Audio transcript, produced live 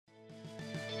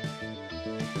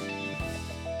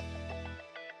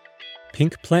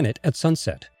Pink Planet at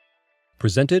Sunset,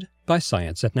 presented by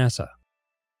Science at NASA.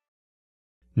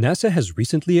 NASA has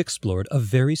recently explored a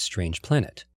very strange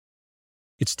planet.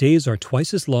 Its days are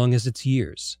twice as long as its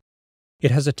years.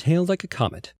 It has a tail like a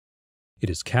comet. It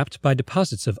is capped by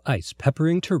deposits of ice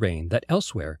peppering terrain that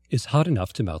elsewhere is hot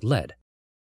enough to melt lead.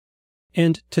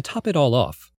 And to top it all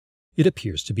off, it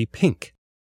appears to be pink.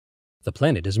 The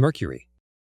planet is Mercury.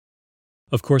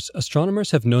 Of course,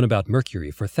 astronomers have known about Mercury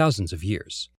for thousands of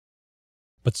years.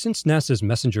 But since NASA's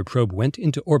MESSENGER probe went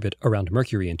into orbit around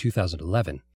Mercury in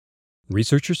 2011,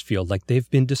 researchers feel like they've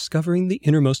been discovering the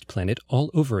innermost planet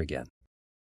all over again.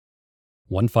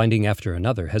 One finding after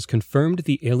another has confirmed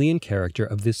the alien character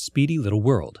of this speedy little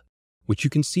world, which you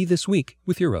can see this week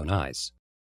with your own eyes.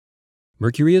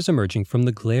 Mercury is emerging from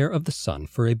the glare of the sun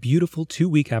for a beautiful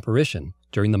 2-week apparition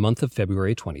during the month of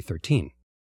February 2013.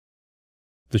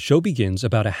 The show begins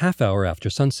about a half hour after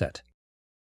sunset.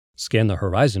 Scan the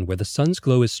horizon where the sun's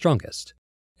glow is strongest,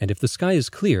 and if the sky is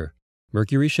clear,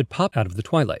 Mercury should pop out of the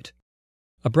twilight,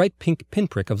 a bright pink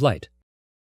pinprick of light.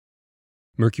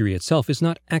 Mercury itself is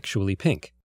not actually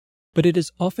pink, but it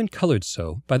is often colored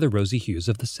so by the rosy hues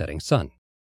of the setting sun.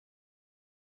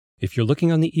 If you're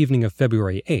looking on the evening of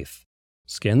February 8th,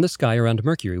 scan the sky around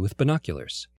Mercury with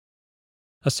binoculars.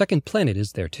 A second planet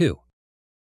is there too.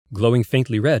 Glowing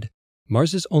faintly red,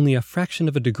 Mars is only a fraction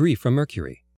of a degree from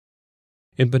Mercury.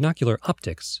 In binocular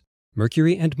optics,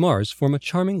 Mercury and Mars form a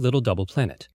charming little double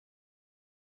planet.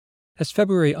 As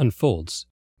February unfolds,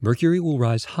 Mercury will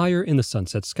rise higher in the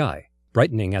sunset sky,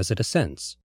 brightening as it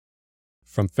ascends.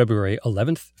 From February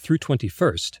 11th through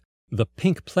 21st, the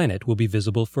pink planet will be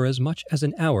visible for as much as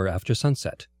an hour after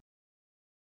sunset.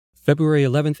 February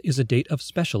 11th is a date of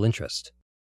special interest.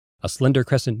 A slender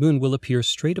crescent moon will appear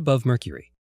straight above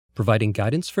Mercury, providing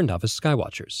guidance for novice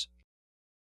skywatchers.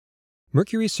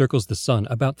 Mercury circles the Sun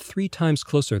about 3 times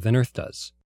closer than Earth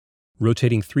does,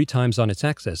 rotating 3 times on its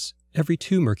axis every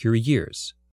 2 Mercury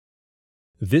years.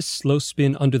 This slow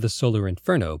spin under the solar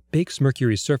inferno bakes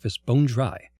Mercury's surface bone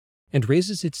dry and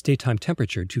raises its daytime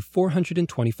temperature to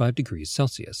 425 degrees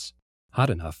Celsius, hot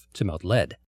enough to melt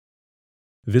lead.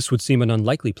 This would seem an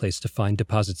unlikely place to find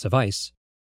deposits of ice,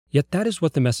 yet that is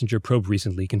what the MESSENGER probe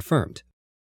recently confirmed.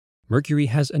 Mercury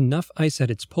has enough ice at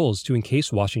its poles to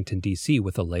encase Washington, D.C.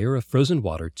 with a layer of frozen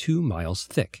water 2 miles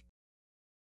thick.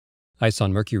 Ice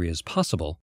on Mercury is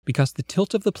possible because the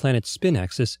tilt of the planet's spin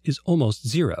axis is almost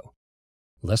 0,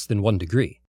 less than 1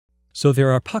 degree, so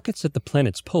there are pockets at the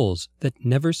planet's poles that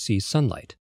never see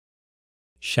sunlight.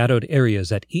 Shadowed areas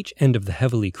at each end of the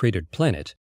heavily cratered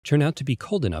planet turn out to be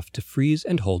cold enough to freeze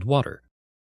and hold water.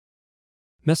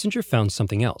 MESSENGER found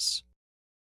something else.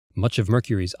 Much of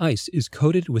Mercury's ice is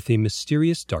coated with a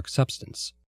mysterious dark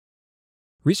substance.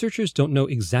 Researchers don't know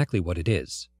exactly what it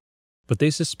is, but they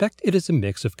suspect it is a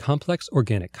mix of complex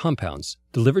organic compounds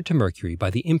delivered to Mercury by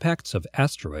the impacts of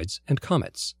asteroids and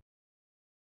comets.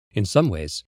 In some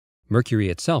ways, Mercury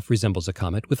itself resembles a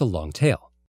comet with a long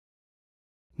tail.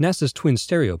 NASA's twin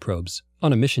stereo probes,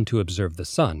 on a mission to observe the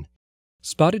Sun,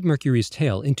 spotted Mercury's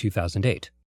tail in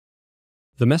 2008.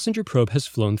 The MESSENGER probe has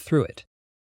flown through it.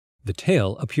 The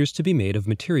tail appears to be made of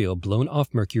material blown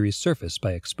off Mercury's surface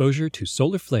by exposure to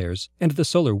solar flares and the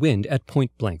solar wind at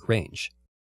point-blank range.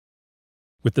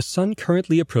 With the Sun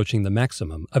currently approaching the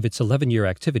maximum of its 11-year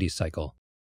activity cycle,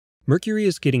 Mercury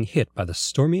is getting hit by the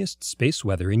stormiest space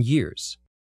weather in years.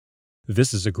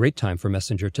 This is a great time for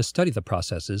MESSENGER to study the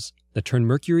processes that turn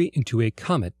Mercury into a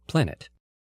comet planet.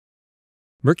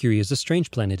 Mercury is a strange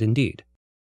planet indeed.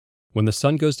 When the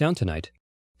sun goes down tonight,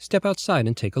 step outside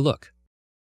and take a look.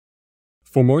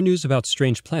 For more news about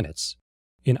strange planets,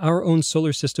 in our own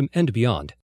solar system and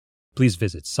beyond, please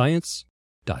visit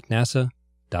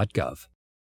science.nasa.gov.